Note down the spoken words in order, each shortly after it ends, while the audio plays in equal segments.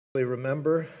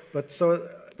remember, but so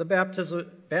the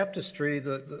baptistry,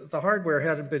 the hardware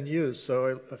hadn't been used,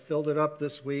 so I filled it up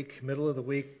this week, middle of the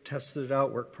week, tested it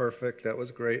out, worked perfect, that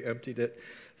was great, emptied it,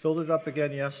 filled it up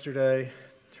again yesterday,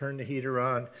 turned the heater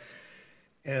on,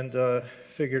 and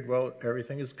figured, well,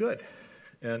 everything is good.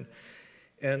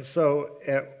 And so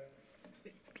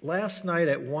last night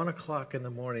at 1 o'clock in the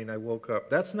morning, I woke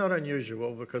up. That's not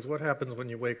unusual, because what happens when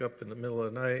you wake up in the middle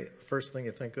of the night? First thing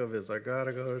you think of is, I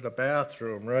gotta go to the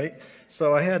bathroom, right?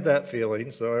 So I had that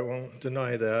feeling, so I won't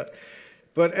deny that.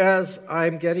 But as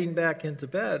I'm getting back into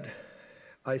bed,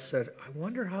 I said, I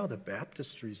wonder how the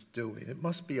baptistry's doing. It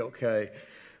must be okay.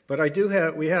 But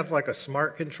we have like a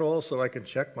smart control, so I can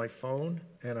check my phone,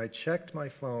 and I checked my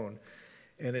phone,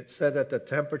 and it said that the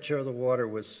temperature of the water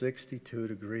was 62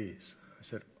 degrees. I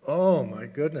said, oh my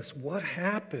goodness, what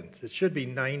happened? It should be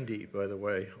 90, by the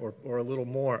way, or a little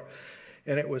more.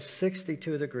 And it was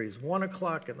 62 degrees, 1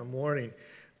 o'clock in the morning.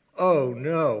 Oh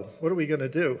no, what are we going to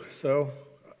do? So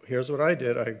here's what I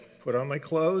did. I put on my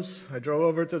clothes. I drove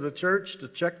over to the church to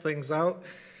check things out.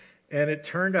 And it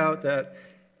turned out that,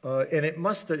 and it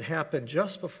must have happened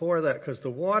just before that, because the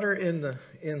water in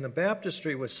the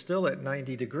baptistry was still at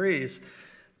 90 degrees,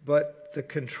 but the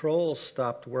controls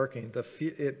stopped working.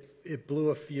 It blew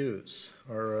a fuse,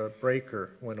 or a breaker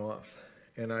went off.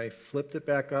 And I flipped it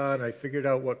back on. I figured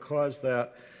out what caused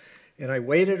that. And I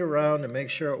waited around to make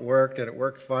sure it worked, and it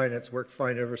worked fine. It's worked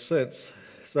fine ever since.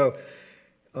 So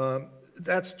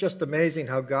that's just amazing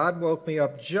how God woke me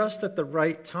up just at the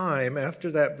right time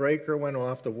after that breaker went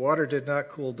off. The water did not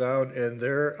cool down, and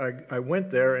I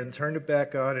went there and turned it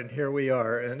back on, and here we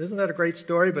are. And isn't that a great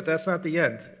story? But that's not the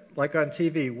end. Like on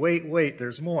TV, wait,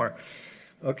 there's more.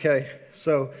 Okay,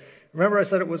 so remember I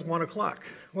said it was 1 o'clock.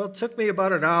 Well, it took me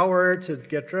about an hour to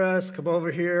get dressed, come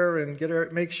over here,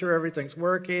 and make sure everything's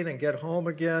working, and get home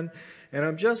again. And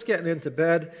I'm just getting into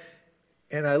bed,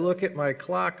 and I look at my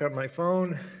clock on my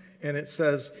phone, and it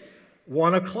says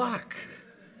 1 o'clock.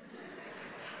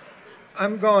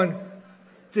 I'm going,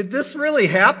 did this really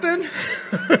happen?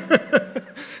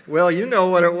 Well, you know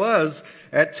what it was.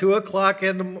 At 2 o'clock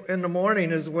in the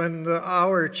morning is when the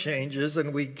hour changes,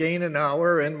 and we gain an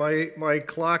hour, and my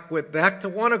clock went back to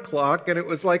 1 o'clock, and it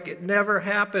was like it never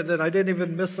happened, and I didn't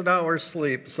even miss an hour's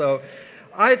sleep. So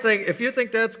I think, if you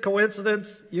think that's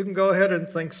coincidence, you can go ahead and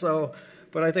think so,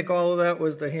 but I think all of that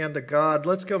was the hand of God.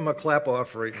 Let's give him a clap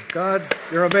offering. God,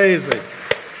 you're amazing.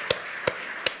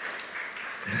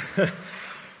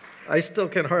 I still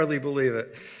can hardly believe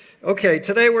it. Okay,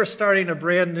 today we're starting a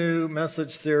brand new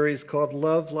message series called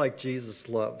Love Like Jesus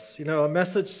Loves. You know, a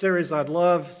message series on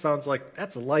love sounds like,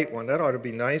 that's a light one. That ought to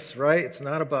be nice, right? It's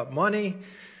not about money.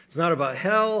 It's not about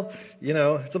hell. You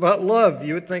know, it's about love.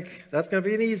 You would think that's going to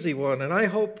be an easy one, and I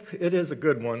hope it is a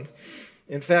good one.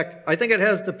 In fact, I think it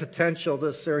has the potential,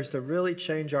 this series, to really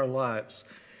change our lives.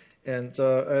 And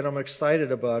I'm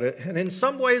excited about it. And in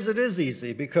some ways it is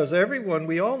easy, because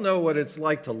we all know what it's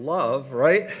like to love,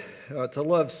 right? To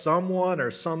love someone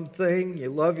or something. You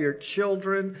love your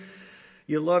children.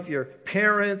 You love your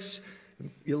parents.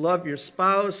 You love your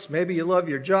spouse. Maybe you love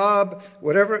your job.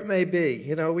 Whatever it may be.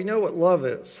 You know, we know what love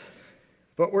is.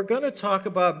 But we're going to talk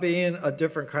about being a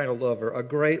different kind of lover, a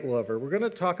great lover. We're going to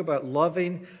talk about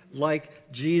loving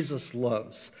like Jesus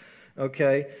loves.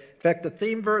 Okay? In fact, the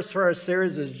theme verse for our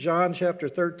series is John chapter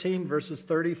 13, verses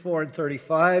 34 and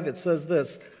 35. It says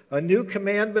this, "A new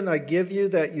commandment I give you,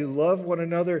 that you love one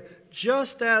another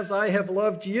just as I have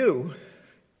loved you.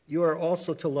 You are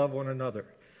also to love one another.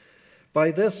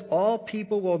 By this all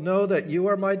people will know that you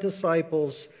are my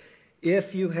disciples,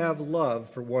 if you have love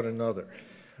for one another."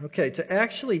 Okay, to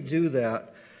actually do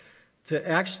that, to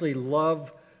actually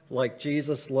love like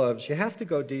Jesus loves, you have to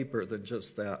go deeper than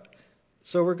just that.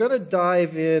 So we're going to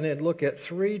dive in and look at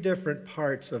 3 different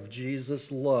parts of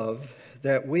Jesus' love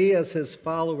that we as his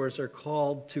followers are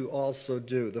called to also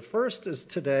do. The first is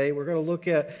today, we're going to look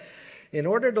at, in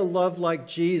order to love like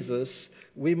Jesus,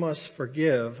 we must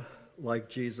forgive like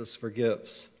Jesus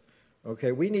forgives.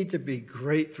 Okay, we need to be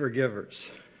great forgivers.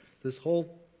 This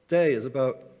whole day is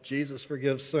about Jesus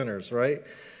forgives sinners, right?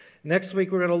 Next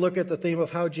week, we're going to look at the theme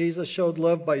of how Jesus showed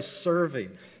love by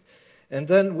serving. And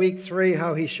then week 3,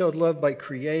 how he showed love by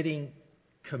creating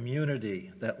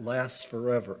community that lasts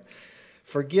forever.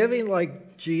 Forgiving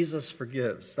like Jesus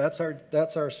forgives. That's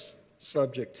our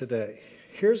subject today.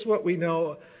 Here's what we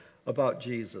know about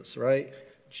Jesus, right?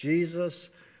 Jesus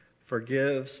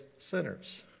forgives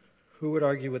sinners. Who would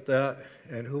argue with that?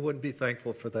 And who wouldn't be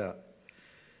thankful for that?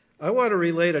 I want to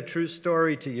relate a true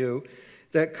story to you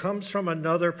that comes from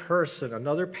another person,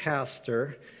 another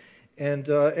pastor, And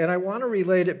I want to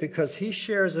relate it because he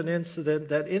shares an incident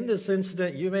that in this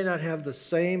incident you may not have the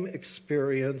same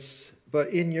experience, but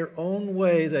in your own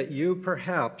way that you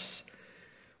perhaps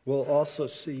will also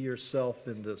see yourself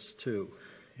in this too,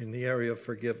 in the area of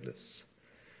forgiveness.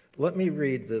 Let me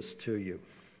read this to you.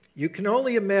 You can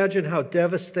only imagine how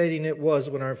devastating it was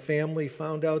when our family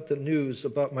found out the news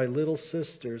about my little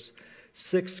sister's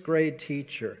 6th grade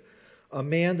teacher, a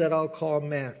man that I'll call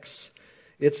Max.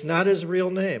 It's not his real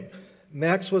name.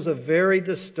 Max was a very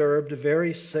disturbed,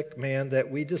 very sick man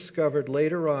that we discovered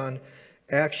later on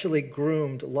actually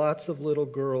groomed lots of little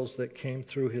girls that came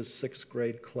through his 6th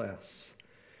grade class.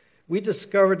 We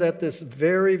discovered that this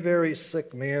very, very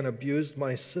sick man abused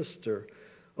my sister,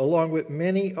 along with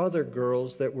many other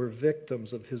girls that were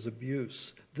victims of his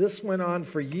abuse. This went on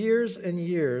for years and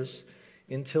years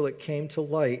until it came to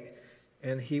light,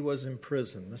 and he was in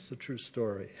prison. This is a true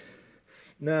story.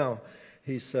 Now,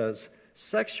 he says,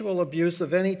 sexual abuse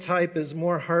of any type is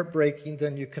more heartbreaking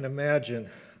than you can imagine.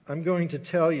 I'm going to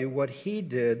tell you what he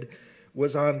did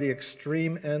was on the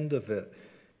extreme end of it.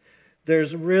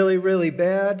 There's really, really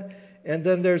bad, and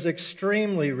then there's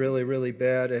extremely, really, really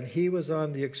bad, and he was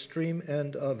on the extreme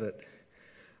end of it.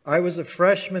 I was a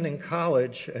freshman in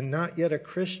college and not yet a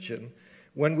Christian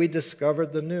when we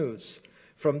discovered the news.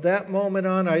 From that moment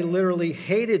on, I literally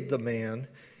hated the man,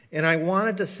 and I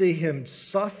wanted to see him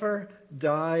suffer,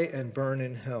 die, and burn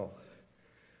in hell.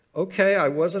 Okay, I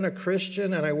wasn't a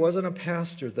Christian and I wasn't a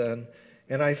pastor then,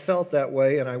 and I felt that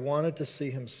way, and I wanted to see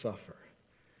him suffer.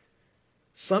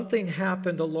 Something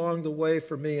happened along the way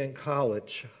for me in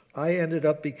college. I ended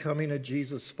up becoming a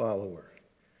Jesus follower,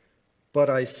 but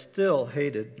I still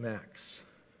hated Max.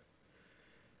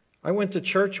 I went to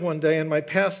church one day and my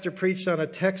pastor preached on a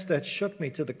text that shook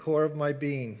me to the core of my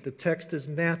being. The text is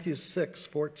Matthew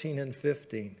 6:14 and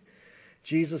 15.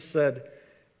 Jesus said,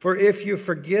 "For if you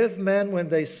forgive men when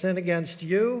they sin against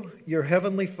you, your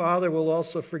heavenly Father will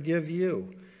also forgive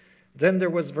you." Then there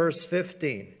was verse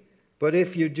 15. "But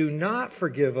if you do not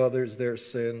forgive others their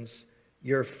sins,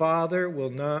 your Father will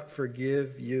not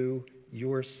forgive you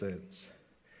your sins."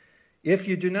 If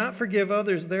you do not forgive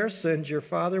others their sins, your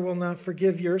Father will not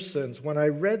forgive your sins. When I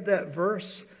read that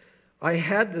verse, I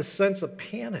had this sense of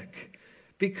panic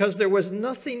because there was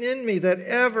nothing in me that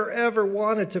ever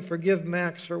wanted to forgive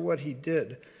Max for what he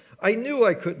did. I knew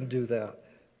I couldn't do that.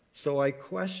 So I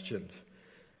questioned,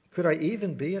 could I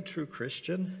even be a true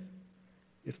Christian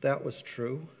if that was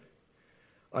true?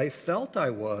 I felt I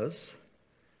was,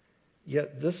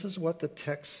 yet this is what the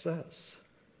text says.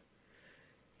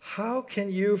 How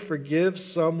can you forgive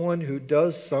someone who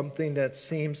does something that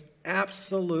seems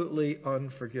absolutely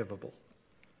unforgivable?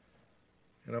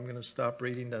 And I'm going to stop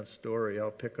reading that story. I'll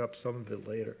pick up some of it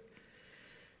later.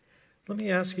 Let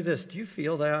me ask you this. Do you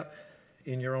feel that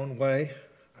in your own way?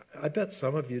 I bet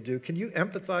some of you do. Can you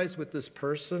empathize with this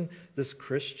person, this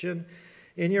Christian?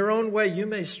 In your own way, you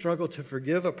may struggle to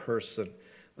forgive a person,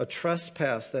 a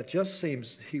trespass that just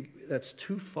seems, that's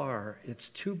too far, it's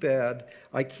too bad,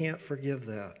 I can't forgive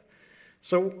that.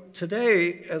 So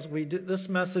today, as we do this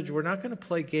message, we're not going to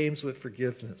play games with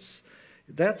forgiveness.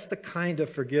 That's the kind of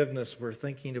forgiveness we're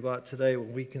thinking about today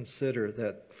when we consider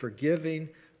that forgiving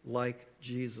like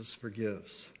Jesus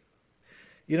forgives.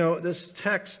 You know, this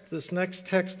next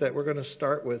text that we're going to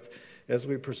start with as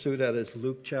we pursue that is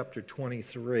Luke chapter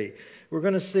 23. We're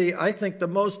going to see, I think, the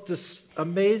most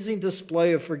amazing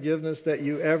display of forgiveness that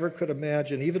you ever could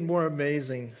imagine, even more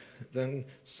amazing than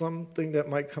something that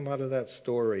might come out of that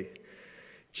story.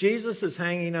 Jesus is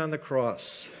hanging on the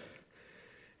cross.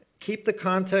 Keep the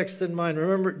context in mind.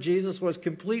 Remember, Jesus was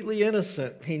completely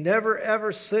innocent. He never,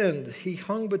 ever sinned. He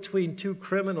hung between two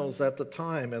criminals at the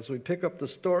time. As we pick up the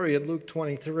story in Luke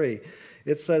 23,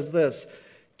 it says this,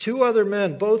 2 other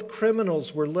men, both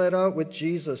criminals, were led out with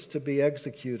Jesus to be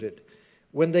executed.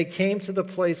 When they came to the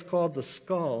place called the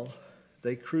Skull,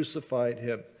 they crucified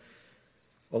him,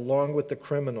 along with the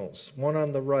criminals, one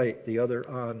on the right, the other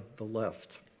on the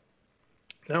left.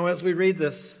 Now, as we read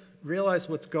this, realize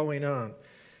what's going on.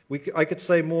 I could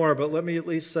say more, but let me at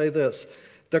least say this.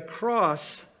 The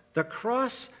cross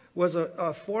was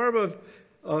a form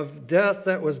of death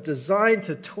that was designed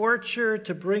to torture,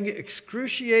 to bring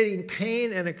excruciating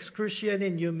pain and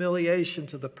excruciating humiliation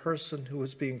to the person who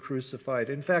was being crucified.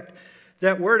 In fact,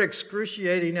 that word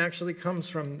excruciating actually comes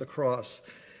from the cross.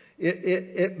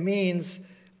 It means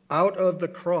out of the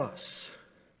cross,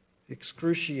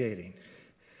 excruciating.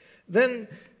 Then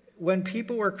when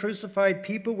people were crucified,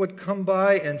 people would come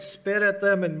by and spit at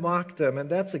them and mock them. And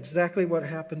that's exactly what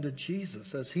happened to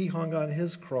Jesus as he hung on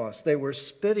his cross. They were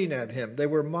spitting at him. They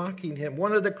were mocking him.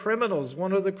 One of the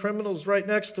criminals right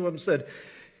next to him said,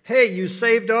 Hey, you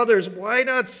saved others. Why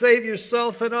not save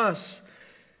yourself and us?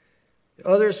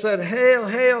 Others said, Hail,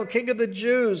 hail, King of the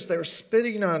Jews. They were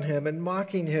spitting on him and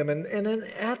mocking him. And then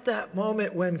at that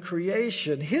moment when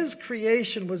his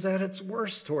creation was at its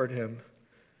worst toward him,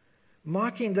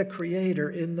 mocking the Creator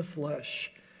in the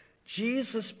flesh,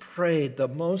 Jesus prayed the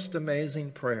most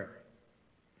amazing prayer.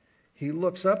 He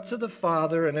looks up to the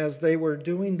Father, and as they were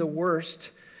doing the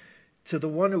worst to the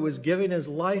one who was giving his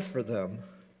life for them,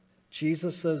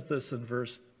 Jesus says this in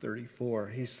verse 34.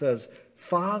 He says,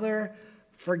 Father,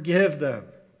 forgive them,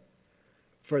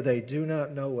 for they do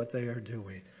not know what they are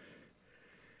doing.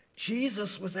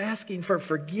 Jesus was asking for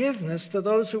forgiveness to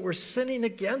those who were sinning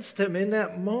against him in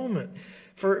that moment,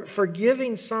 for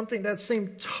forgiving something that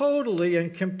seemed totally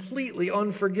and completely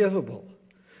unforgivable.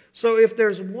 So if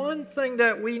there's one thing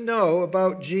that we know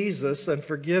about Jesus and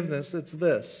forgiveness, it's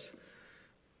this.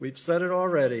 We've said it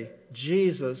already.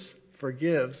 Jesus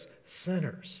forgives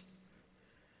sinners.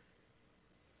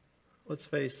 Let's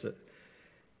face it.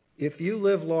 If you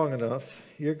live long enough,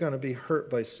 you're going to be hurt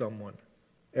by someone.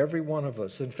 Every one of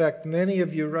us. In fact, many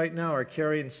of you right now are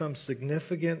carrying some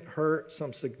significant hurt,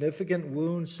 some significant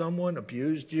wound. Someone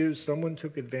abused you. Someone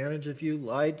took advantage of you,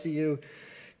 lied to you,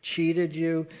 cheated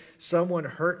you. Someone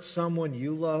hurt someone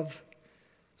you love.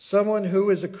 Someone who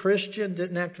is a Christian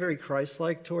didn't act very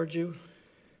Christ-like toward you.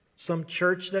 Some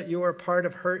church that you are a part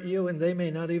of hurt you, and they may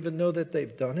not even know that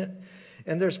they've done it.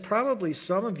 And there's probably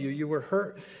some of you were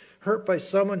hurt by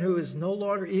someone who is no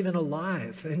longer even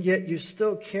alive, and yet you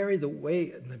still carry the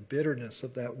weight and the bitterness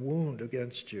of that wound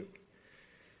against you.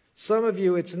 Some of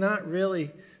you, it's not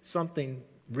really something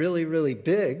really, really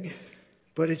big,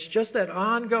 but it's just that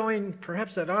ongoing,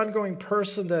 perhaps that ongoing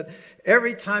person that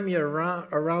every time you're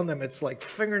around them, it's like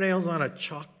fingernails on a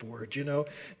chalkboard, you know.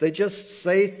 They just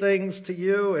say things to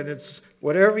you, and it's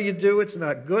whatever you do, it's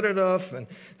not good enough, and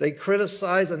they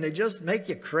criticize, and they just make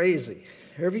you crazy.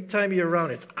 Every time you're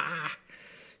around, it's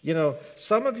You know,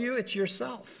 some of you, it's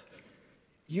yourself.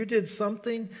 You did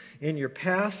something in your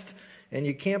past, and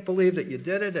you can't believe that you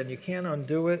did it, and you can't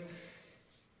undo it,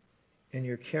 and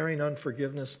you're carrying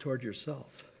unforgiveness toward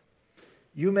yourself.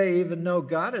 You may even know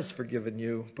God has forgiven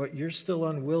you, but you're still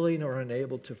unwilling or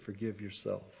unable to forgive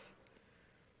yourself.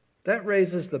 That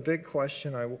raises the big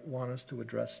question I want us to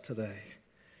address today.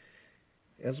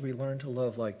 As we learn to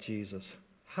love like Jesus,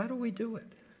 how do we do it?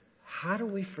 How do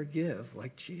we forgive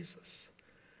like Jesus?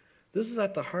 This is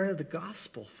at the heart of the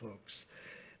gospel, folks.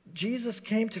 Jesus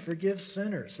came to forgive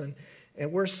sinners,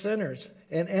 and we're sinners.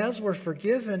 And as we're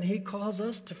forgiven, he calls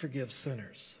us to forgive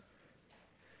sinners.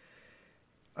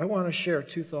 I want to share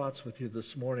two thoughts with you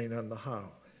this morning on the how.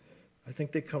 I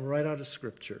think they come right out of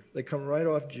Scripture. They come right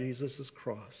off Jesus'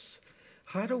 cross.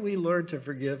 How do we learn to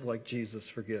forgive like Jesus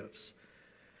forgives?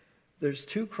 There's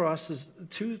two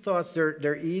thoughts.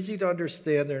 They're easy to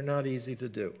understand. They're not easy to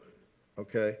do.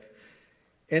 Okay?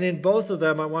 And in both of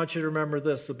them, I want you to remember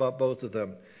this about both of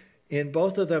them. In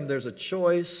both of them, there's a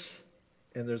choice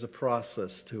and there's a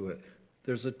process to it.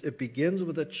 It begins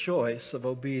with a choice of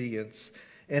obedience,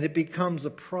 and it becomes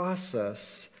a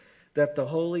process that the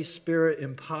Holy Spirit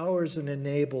empowers and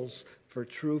enables for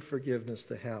true forgiveness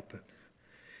to happen.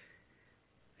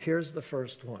 Here's the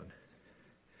first one.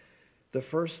 The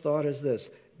first thought is this.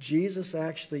 Jesus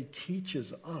actually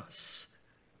teaches us,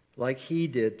 like he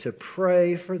did, to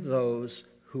pray for those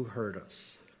who hurt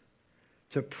us.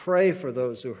 To pray for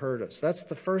those who hurt us. That's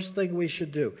the first thing we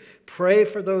should do. Pray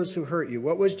for those who hurt you.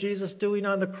 What was Jesus doing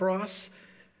on the cross?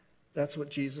 That's what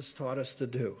Jesus taught us to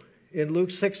do. In Luke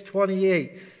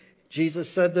 6:28, Jesus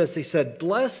said this. He said,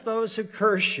 bless those who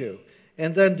curse you.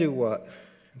 And then do what?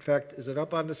 In fact, is it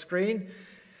up on the screen?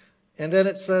 And then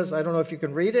it says, I don't know if you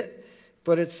can read it,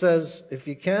 but it says, if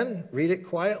you can, read it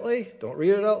quietly. Don't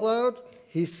read it out loud.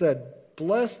 He said,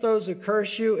 bless those who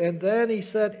curse you. And then he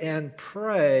said, and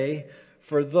pray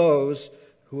for those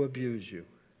who abuse you.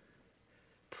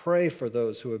 Pray for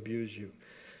those who abuse you.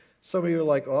 Some of you are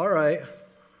like, all right,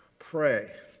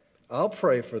 pray. I'll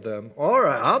pray for them. All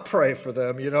right, I'll pray for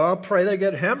them. You know, I'll pray they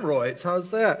get hemorrhoids.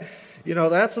 How's that? You know,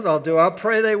 that's what I'll do. I'll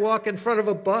pray they walk in front of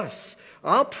a bus.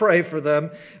 I'll pray for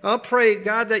them. I'll pray,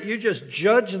 God, that you just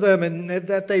judge them and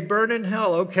that they burn in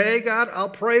hell. Okay, God, I'll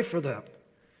pray for them.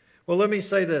 Well, let me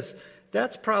say this.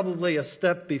 That's probably a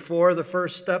step before the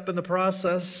first step in the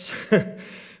process.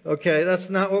 Okay, that's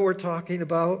not what we're talking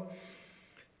about.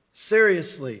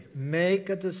 Seriously, make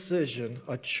a decision,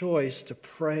 a choice to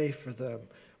pray for them.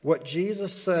 What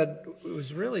Jesus said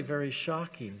was really very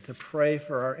shocking, to pray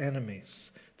for our enemies,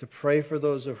 to pray for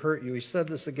those who hurt you. He said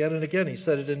this again and again. He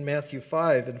said it in Matthew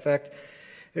 5. In fact,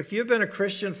 if you've been a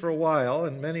Christian for a while,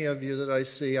 and many of you that I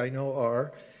see I know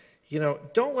are,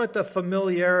 Don't let the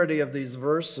familiarity of these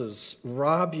verses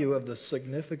rob you of the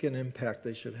significant impact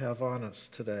they should have on us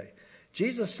today.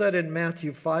 Jesus said in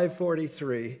Matthew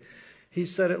 5:43, he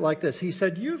said it like this. He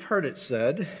said, you've heard it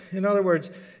said. In other words,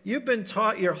 you've been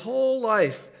taught your whole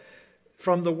life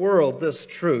from the world this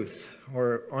truth,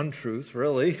 or untruth,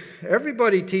 really.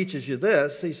 Everybody teaches you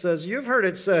this. He says, you've heard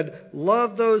it said,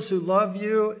 love those who love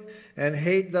you and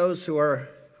hate those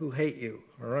who hate you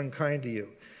or unkind to you.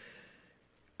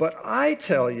 But I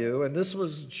tell you, and this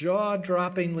was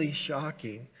jaw-droppingly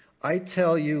shocking, I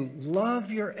tell you,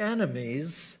 love your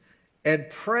enemies and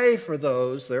pray for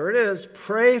those, there it is,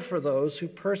 pray for those who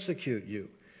persecute you.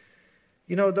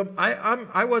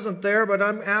 I wasn't there, but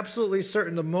I'm absolutely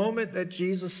certain the moment that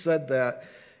Jesus said that,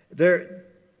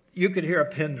 you could hear a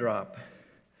pin drop.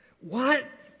 What?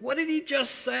 What did he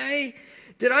just say?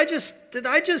 Did I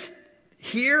just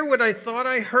hear what I thought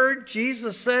I heard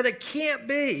Jesus said? It can't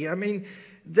be. I mean,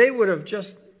 they would have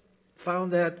just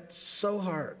found that so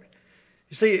hard.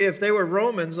 You see, if they were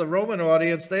Romans, the Roman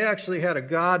audience, they actually had a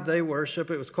god they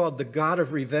worship. It was called the god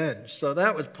of revenge. So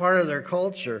that was part of their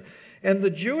culture. And the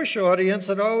Jewish audience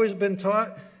had always been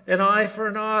taught an eye for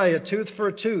an eye, a tooth for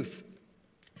a tooth,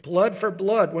 blood for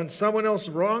blood. When someone else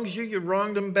wrongs you, you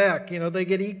wronged them back. They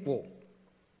get equal.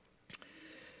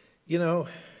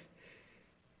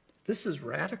 This is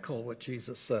radical what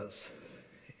Jesus says.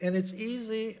 And it's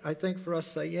easy, I think, for us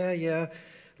to say, yeah,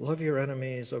 love your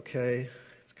enemies, okay.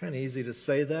 It's kind of easy to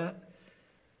say that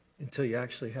until you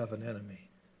actually have an enemy,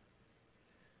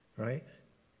 right?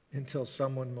 Until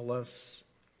someone molests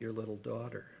your little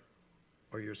daughter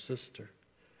or your sister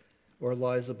or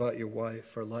lies about your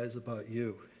wife or lies about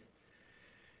you.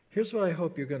 Here's what I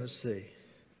hope you're going to see.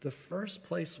 The first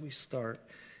place we start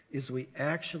is we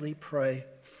actually pray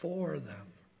for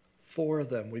them. For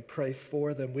them. We pray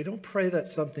for them. We don't pray that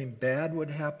something bad would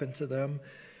happen to them.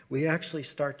 We actually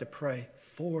start to pray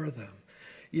for them.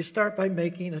 You start by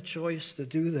making a choice to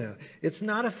do that. It's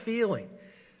not a feeling.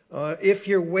 If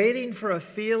you're waiting for a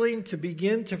feeling to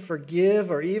begin to forgive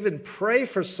or even pray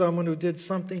for someone who did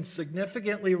something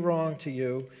significantly wrong to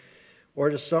you or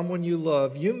to someone you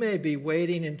love, you may be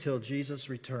waiting until Jesus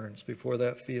returns before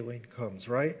that feeling comes,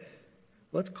 right?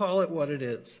 Let's call it what it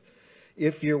is.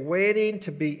 If you're waiting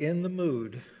to be in the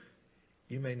mood,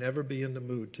 you may never be in the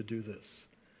mood to do this.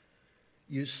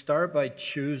 You start by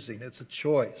choosing. It's a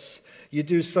choice. You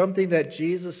do something that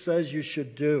Jesus says you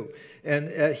should do, and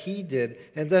he did.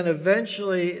 And then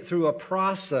eventually, through a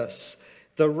process,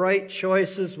 the right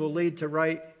choices will lead to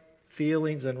right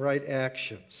feelings and right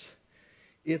actions.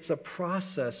 It's a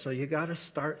process, so you got to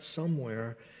start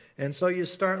somewhere. And so you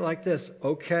start like this.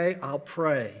 Okay, I'll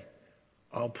pray.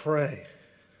 I'll pray.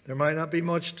 There might not be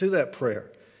much to that prayer.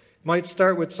 It might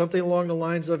start with something along the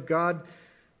lines of, God,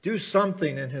 do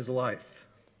something in his life.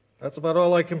 That's about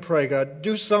all I can pray, God.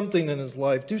 Do something in his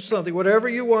life. Do something. Whatever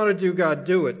you want to do, God,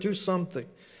 do it. Do something.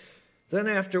 Then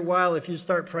after a while, if you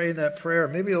start praying that prayer,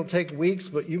 maybe it'll take weeks,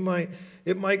 but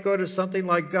it might go to something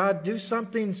like, God, do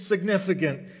something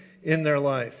significant in their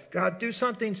life. God, do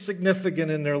something significant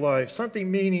in their life,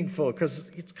 something meaningful, because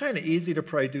it's kind of easy to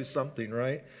pray do something,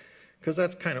 right? Because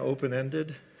that's kind of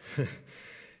open-ended.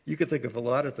 You could think of a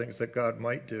lot of things that God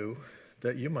might do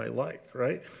that you might like,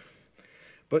 right?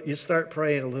 But you start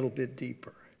praying a little bit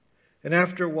deeper. And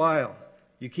after a while,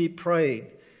 you keep praying.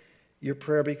 Your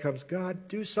prayer becomes, God,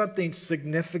 do something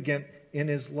significant in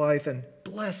his life and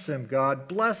bless him, God.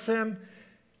 Bless him.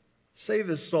 Save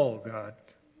his soul, God.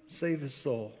 Save his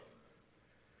soul.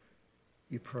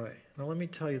 You pray. Now let me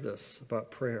tell you this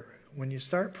about prayer. When you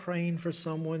start praying for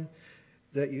someone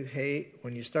that you hate,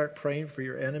 when you start praying for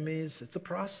your enemies, it's a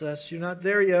process. You're not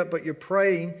there yet, but you're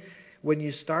praying. When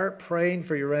you start praying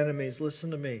for your enemies,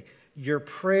 listen to me, your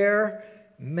prayer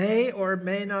may or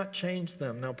may not change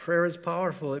them. Now, prayer is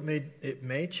powerful. It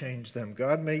may change them.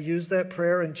 God may use that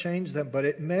prayer and change them, but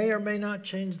it may or may not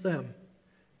change them.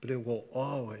 But it will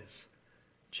always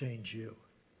change you.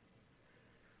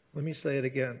 Let me say it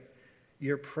again.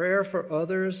 Your prayer for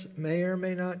others may or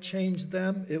may not change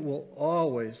them. It will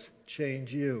always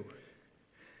change you.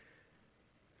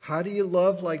 How do you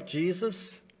love like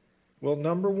Jesus? Well,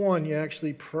 number one, you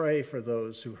actually pray for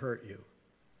those who hurt you.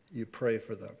 You pray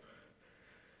for them.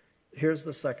 Here's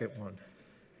the second one.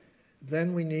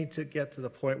 Then we need to get to the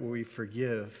point where we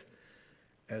forgive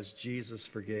as Jesus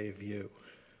forgave you.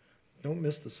 Don't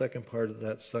miss the second part of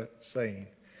that saying.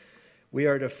 We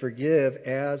are to forgive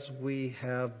as we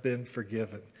have been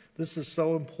forgiven. This is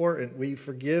so important. We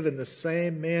forgive in the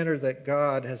same manner that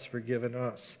God has forgiven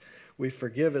us. We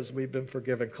forgive as we've been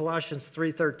forgiven. Colossians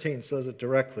 3:13 says it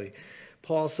directly.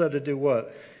 Paul said to do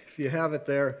what? If you have it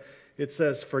there, It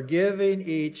says, forgiving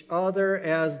each other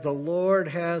as the Lord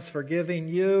has forgiven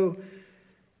you,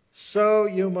 so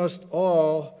you must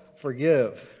all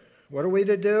forgive. What are we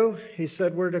to do? He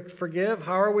said we're to forgive.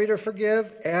 How are we to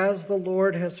forgive? As the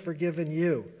Lord has forgiven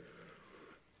you.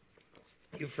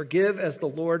 You forgive as the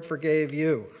Lord forgave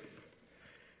you.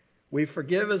 We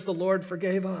forgive as the Lord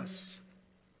forgave us.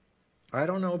 I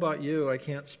don't know about you. I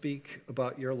can't speak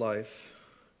about your life.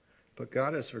 But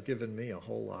God has forgiven me a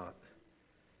whole lot.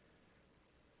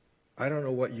 I don't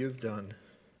know what you've done.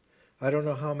 I don't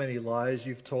know how many lies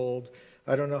you've told.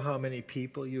 I don't know how many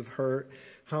people you've hurt.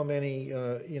 How many,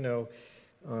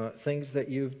 things that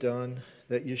you've done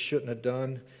that you shouldn't have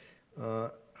done.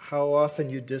 How often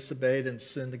you disobeyed and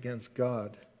sinned against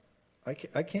God.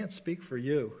 I can't speak for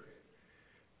you.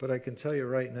 But I can tell you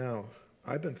right now,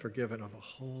 I've been forgiven of a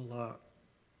whole lot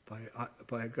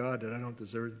by a God that I don't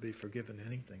deserve to be forgiven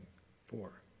anything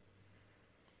for.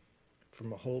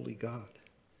 From a holy God.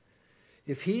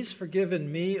 If he's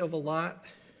forgiven me of a lot,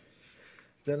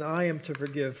 then I am to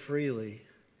forgive freely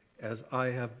as I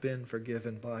have been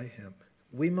forgiven by him.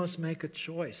 We must make a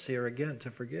choice here again to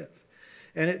forgive.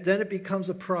 And then it becomes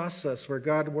a process where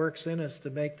God works in us to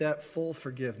make that full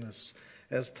forgiveness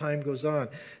as time goes on.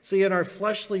 See, in our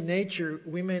fleshly nature,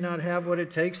 we may not have what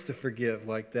it takes to forgive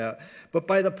like that. But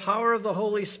by the power of the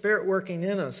Holy Spirit working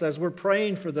in us, as we're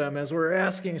praying for them, as we're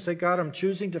asking, say, God, I'm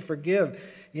choosing to forgive,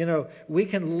 we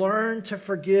can learn to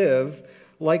forgive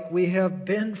like we have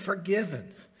been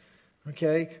forgiven.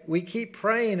 Okay? We keep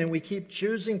praying and we keep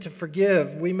choosing to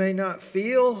forgive. We may not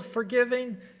feel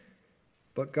forgiving,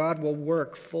 but God will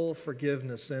work full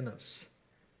forgiveness in us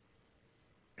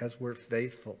as we're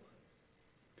faithful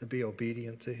to be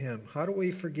obedient to him. How do we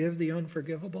forgive the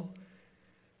unforgivable?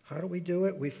 How do we do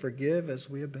it? We forgive as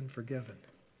we have been forgiven.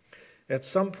 At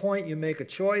some point you make a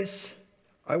choice.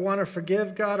 I want to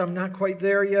forgive God. I'm not quite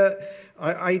there yet.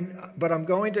 But I'm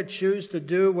going to choose to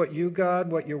do what you,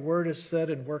 God, what your word has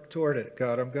said and work toward it.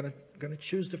 God, I'm going to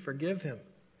choose to forgive him.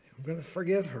 I'm going to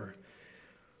forgive her.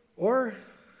 Or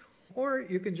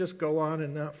you can just go on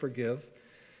and not forgive.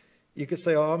 You could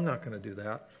say, oh, I'm not going to do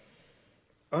that.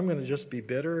 I'm going to just be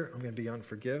bitter. I'm going to be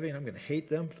unforgiving. I'm going to hate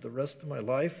them for the rest of my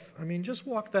life. I mean, just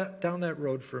walk down that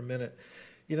road for a minute.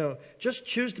 Just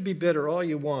choose to be bitter all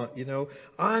you want.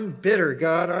 I'm bitter,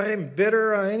 God. I am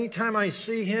bitter. Anytime I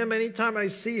see him, anytime I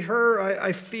see her,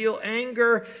 I feel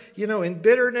anger, in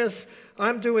bitterness.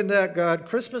 I'm doing that, God.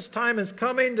 Christmas time is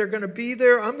coming. They're going to be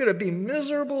there. I'm going to be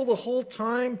miserable the whole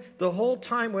time. The whole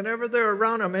time, whenever they're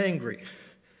around, I'm angry.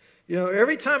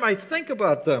 Every time I think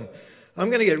about them, I'm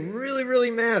going to get really,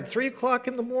 really mad. 3 o'clock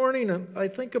in the morning, I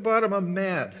think about them, I'm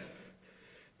mad.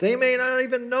 They may not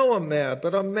even know I'm mad,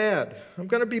 but I'm mad. I'm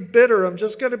going to be bitter. I'm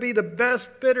just going to be the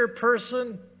best bitter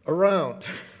person around.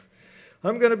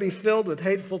 I'm going to be filled with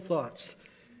hateful thoughts.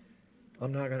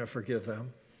 I'm not going to forgive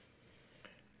them.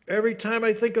 Every time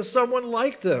I think of someone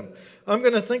like them, I'm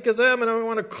going to think of them and I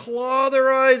want to claw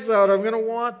their eyes out. I'm going to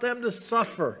want them to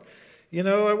suffer.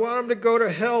 I want them to go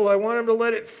to hell. I want them to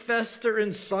let it fester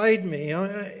inside me.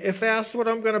 If asked what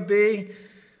I'm going to be,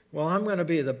 well, I'm going to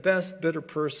be the best bitter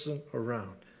person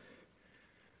around.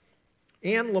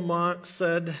 Anne Lamott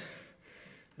said,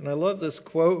 and I love this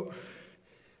quote,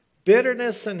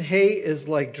 bitterness and hate is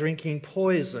like drinking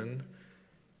poison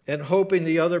and hoping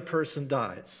the other person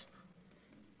dies.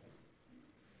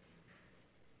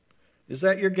 Is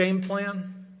that your game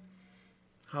plan?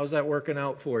 How's that working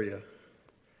out for you?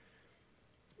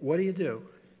 What do you do?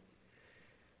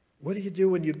 What do you do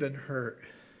when you've been hurt?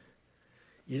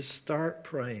 You start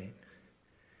praying.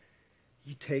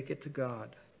 You take it to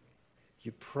God.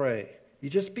 You pray. You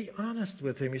just be honest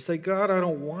with him. You say, God, I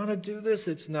don't want to do this.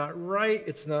 It's not right.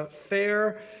 It's not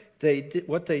fair. They did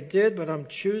what they did, but I'm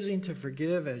choosing to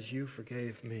forgive as you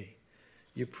forgave me.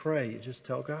 You pray. You just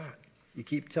tell God. You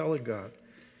keep telling God.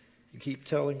 You keep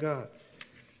telling God.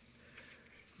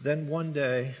 Then one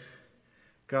day,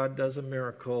 God does a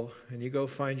miracle, and you go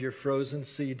find your frozen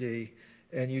CD,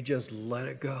 and you just let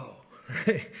it go.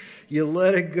 Right? You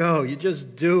let it go. You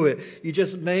just do it. You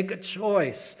just make a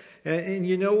choice. And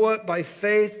you know what? By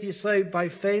faith, you say, by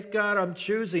faith, God, I'm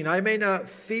choosing. I may not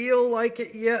feel like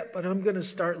it yet, but I'm going to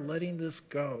start letting this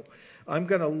go. I'm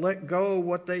going to let go of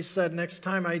what they said. Next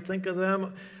time I think of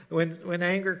them, when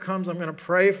anger comes, I'm going to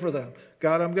pray for them.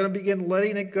 God, I'm going to begin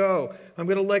letting it go. I'm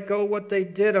going to let go of what they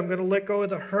did. I'm going to let go of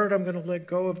the hurt. I'm going to let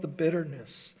go of the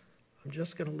bitterness. I'm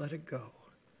just going to let it go.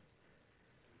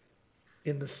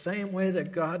 In the same way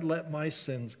that God let my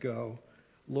sins go,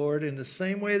 Lord, in the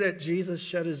same way that Jesus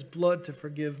shed his blood to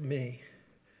forgive me,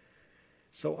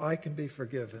 so I can be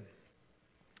forgiven.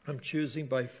 I'm choosing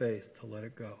by faith to let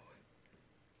it go.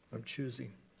 I'm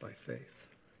choosing by faith.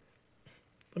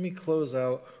 Let me close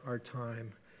out our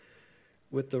time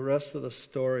with the rest of the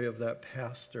story of that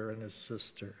pastor and his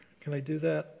sister. Can I do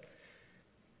that?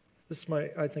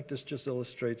 I think this just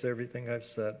illustrates everything I've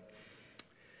said.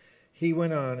 He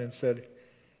went on and said,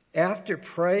 after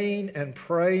praying and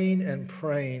praying and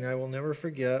praying, I will never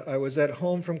forget, I was at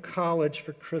home from college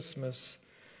for Christmas,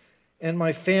 and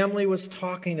my family was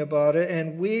talking about it,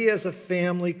 and we as a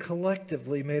family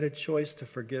collectively made a choice to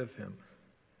forgive him.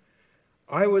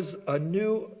 I was the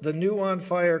new on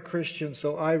fire Christian,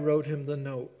 so I wrote him the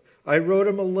note. I wrote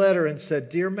him a letter and said,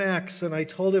 Dear Max, and I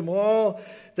told him all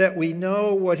that we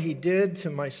know what he did to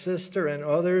my sister and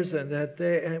others, and that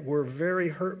they were very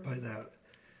hurt by that.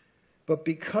 But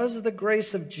because of the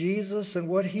grace of Jesus and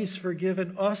what he's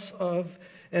forgiven us of,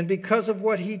 and because of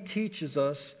what he teaches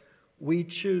us, we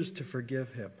choose to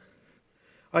forgive him.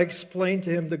 I explained to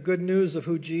him the good news of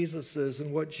who Jesus is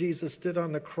and what Jesus did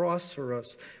on the cross for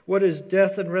us, what his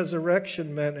death and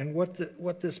resurrection meant, and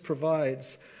what this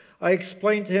provides. I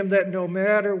explained to him that no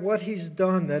matter what he's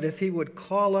done, that if he would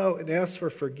call out and ask for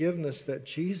forgiveness, that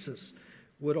Jesus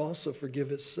would also forgive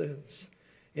his sins,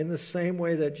 in the same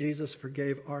way that Jesus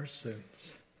forgave our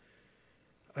sins.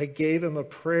 I gave him a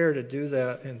prayer to do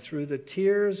that, and through the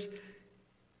tears,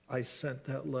 I sent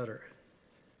that letter.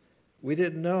 We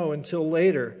didn't know until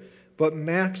later, but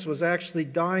Max was actually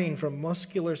dying from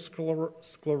muscular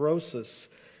sclerosis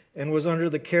and was under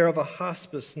the care of a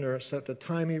hospice nurse at the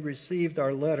time he received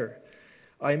our letter.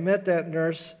 I met that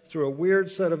nurse through a weird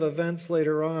set of events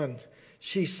later on.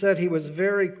 She said he was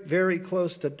very, very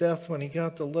close to death when he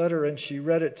got the letter, and she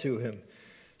read it to him.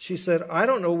 She said, I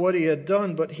don't know what he had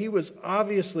done, but he was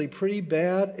obviously pretty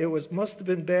bad. Must have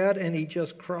been bad, and he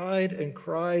just cried and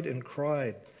cried and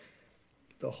cried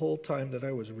the whole time that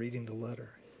I was reading the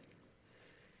letter.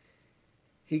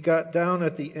 He got down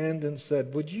at the end and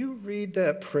said, would you read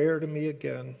that prayer to me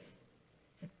again?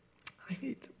 I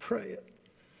need to pray it.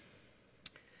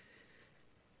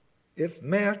 If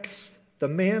Max, the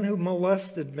man who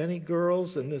molested many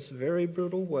girls in this very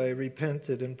brutal way,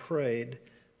 repented and prayed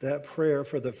that prayer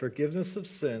for the forgiveness of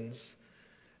sins,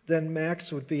 then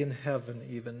Max would be in heaven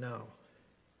even now.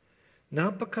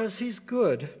 Not because he's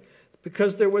good,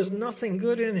 because there was nothing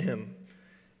good in him,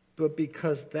 but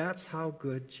because that's how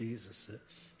good Jesus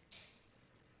is.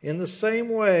 In the same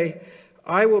way,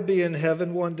 I will be in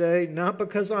heaven one day, not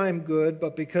because I'm good,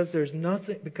 but because there's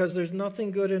nothing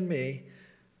good in me,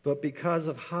 but because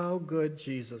of how good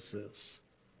Jesus is.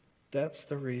 That's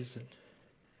the reason.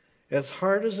 As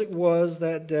hard as it was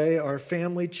that day, our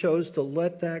family chose to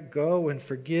let that go and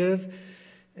forgive,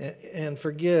 and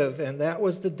that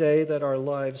was the day that our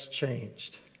lives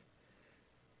changed.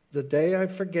 The day I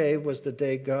forgave was the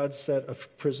day God set a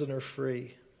prisoner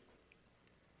free.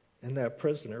 And that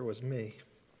prisoner was me.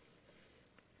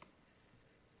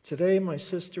 Today, my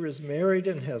sister is married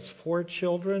and has 4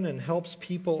 children and helps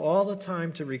people all the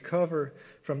time to recover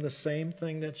from the same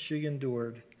thing that she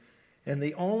endured. And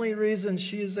the only reason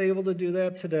she is able to do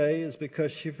that today is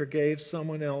because she forgave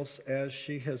someone else as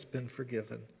she has been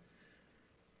forgiven.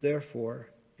 Therefore,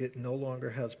 it no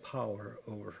longer has power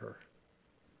over her.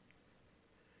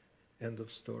 End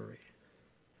of story.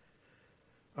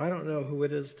 I don't know who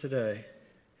it is today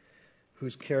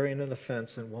who's carrying an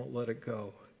offense and won't let it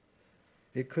go.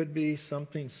 It could be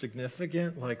something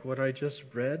significant like what I just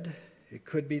read. It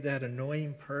could be that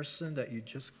annoying person that you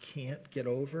just can't get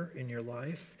over in your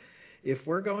life. If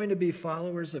we're going to be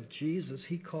followers of Jesus,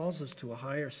 he calls us to a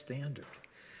higher standard.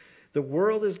 The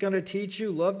world is going to teach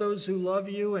you, love those who love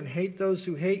you and hate those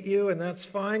who hate you, and that's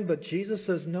fine. But Jesus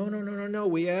says, no.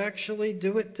 We actually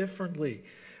do it differently.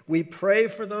 We pray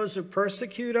for those who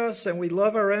persecute us, and we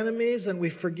love our enemies, and we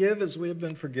forgive as we have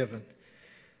been forgiven.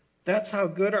 That's how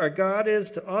good our God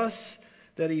is to us,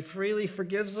 that he freely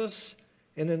forgives us.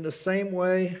 And in the same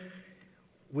way,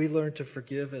 we learn to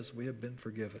forgive as we have been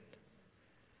forgiven.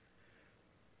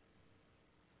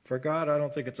 For God, I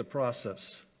don't think it's a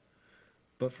process.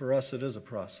 But for us, it is a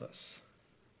process.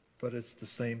 But it's the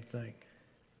same thing.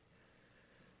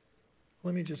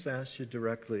 Let me just ask you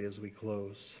directly as we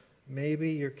close.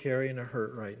 Maybe you're carrying a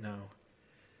hurt right now,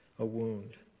 a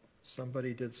wound.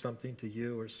 Somebody did something to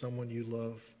you or someone you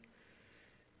love,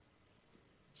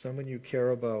 someone you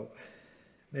care about.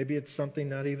 Maybe it's something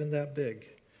not even that big,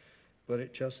 but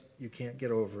you can't get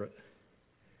over it.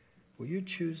 Will you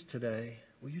choose today?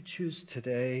 Will you choose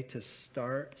today to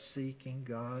start seeking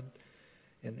God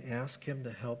and ask him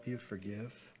to help you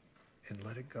forgive and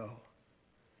let it go?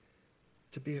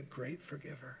 To be a great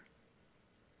forgiver.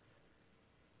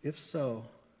 If so,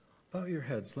 bow your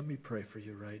heads. Let me pray for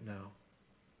you right now.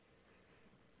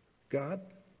 God,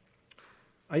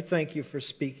 I thank you for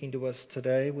speaking to us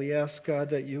today. We ask, God,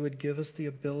 that you would give us the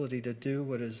ability to do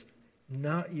what is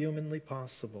not humanly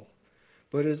possible,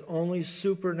 but is only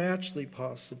supernaturally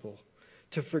possible,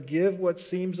 to forgive what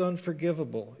seems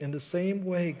unforgivable in the same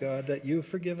way, God, that you've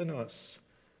forgiven us.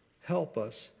 Help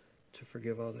us to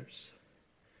forgive others.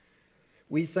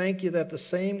 We thank you that the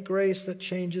same grace that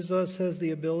changes us has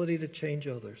the ability to change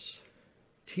others.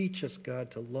 Teach us, God,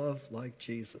 to love like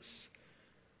Jesus,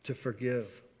 to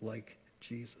forgive like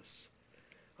Jesus.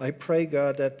 I pray,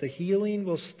 God, that the healing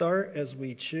will start as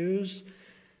we choose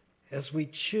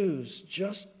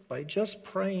just by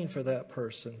praying for that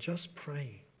person, just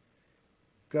praying.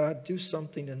 God, do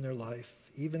something in their life.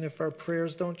 Even if our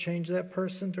prayers don't change that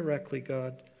person directly,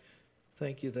 God,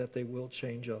 thank you that they will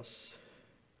change us.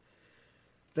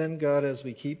 Then, God, as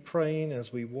we keep praying,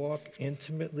 as we walk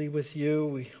intimately with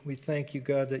you, we thank you,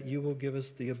 God, that you will give us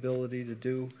the ability to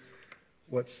do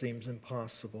what seems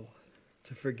impossible,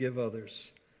 to forgive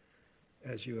others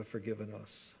as you have forgiven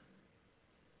us.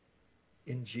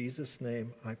 In Jesus'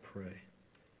 name I pray.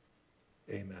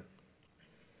 Amen.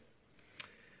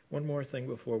 One more thing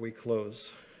before we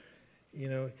close. You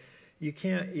know, you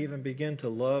can't even begin to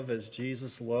love as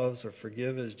Jesus loves or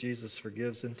forgive as Jesus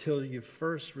forgives until you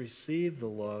first receive the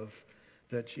love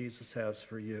that Jesus has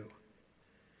for you.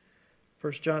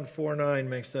 1 John 4:9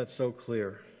 makes that so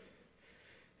clear.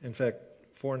 In fact,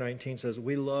 4:19 says,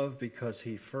 we love because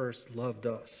he first loved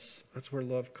us. That's where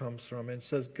love comes from. And it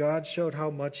says, God showed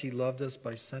how much he loved us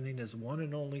by sending his one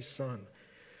and only Son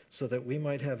so that we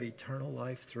might have eternal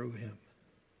life through him.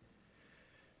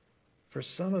 For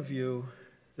some of you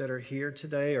that are here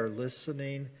today or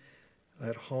listening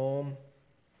at home,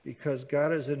 because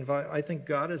I think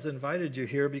God has invited you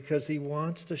here because he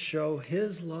wants to show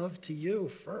his love to you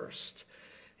first.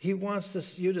 He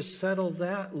wants you to settle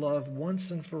that love once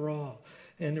and for all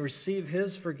and receive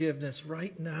his forgiveness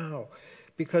right now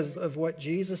because of what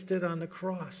Jesus did on the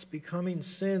cross, becoming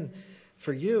sin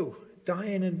for you,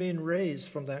 dying and being raised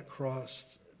from that cross,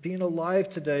 being alive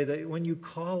today, that when you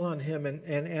call on him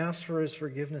and ask for his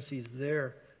forgiveness, he's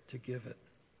there to give it.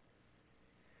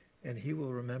 And he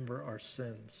will remember our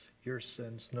sins, your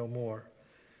sins, no more.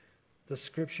 The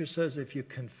scripture says if you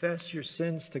confess your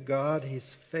sins to God,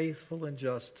 he's faithful and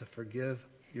just to forgive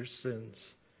your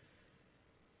sins.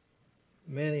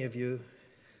 Many of you,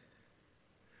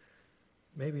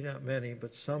 maybe not many,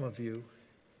 but some of you,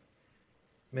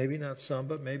 maybe not some,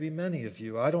 but maybe many of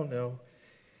you, I don't know,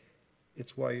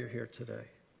 it's why you're here today.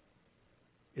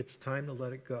 It's time to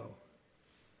let it go.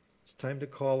 It's time to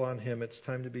call on him. It's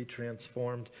time to be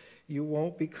transformed. You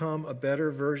won't become a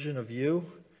better version of you.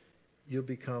 You'll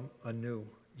become a new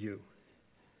you.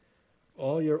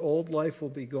 All your old life will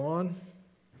be gone,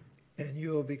 and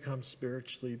you will become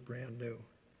spiritually brand new.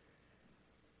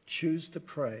 Choose to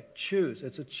pray. Choose.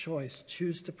 It's a choice.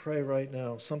 Choose to pray right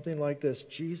now. Something like this.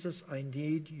 Jesus, I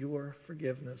need your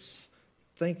forgiveness.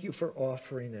 Thank you for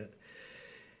offering it.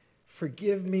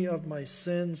 Forgive me of my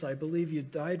sins. I believe you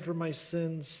died for my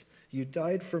sins. You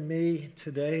died for me.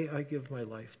 Today I give my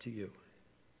life to you.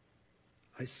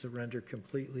 I surrender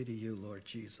completely to you, Lord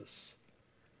Jesus.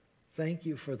 Thank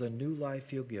you for the new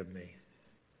life you'll give me.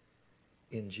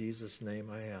 In Jesus' name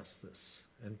I ask this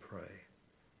and pray.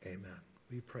 Amen.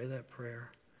 Will you pray that prayer?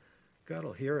 God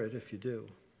will hear it if you do,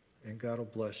 and God will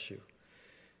bless you.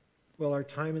 Well, our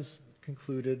time is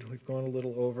concluded. We've gone a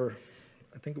little over.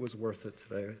 I think it was worth it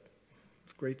today.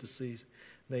 It's great to see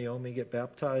Naomi get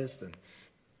baptized and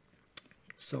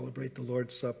celebrate the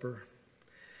Lord's Supper.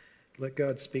 Let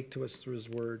God speak to us through his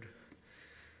word.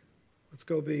 Let's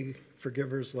go be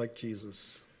forgivers like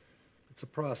Jesus. It's a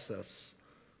process,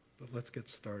 but let's get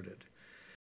started.